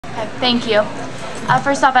Thank you.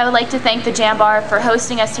 First off, I would like to thank the Jambar for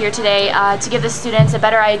hosting us here today to give the students a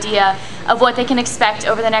better idea of what they can expect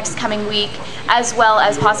over the next coming week, as well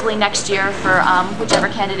as possibly next year for whichever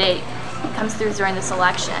candidate comes through during this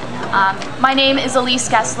election. My name is Elise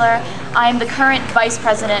Gessler. I'm the current Vice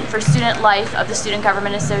President for Student Life of the Student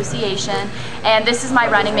Government Association, and this is my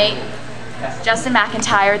running mate, Justin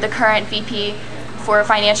McIntyre, the current VP for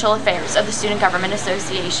Financial Affairs of the Student Government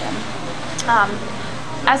Association.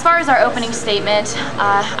 As far as our opening statement,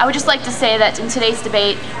 I would just like to say that in today's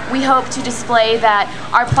debate, we hope to display that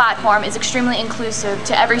our platform is extremely inclusive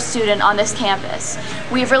to every student on this campus.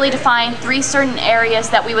 We have really defined 3 certain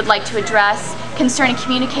areas that we would like to address concerning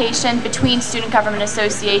communication between Student Government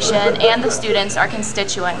Association and the students, our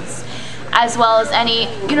constituents, as well as any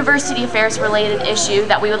university affairs related issue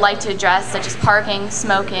that we would like to address, such as parking,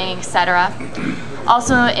 smoking, etc.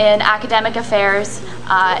 Also in academic affairs,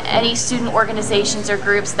 any student organizations or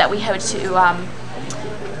groups that we hope to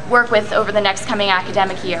work with over the next coming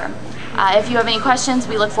academic year. If you have any questions,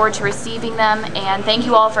 we look forward to receiving them, and thank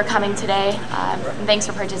you all for coming today, and thanks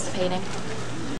for participating.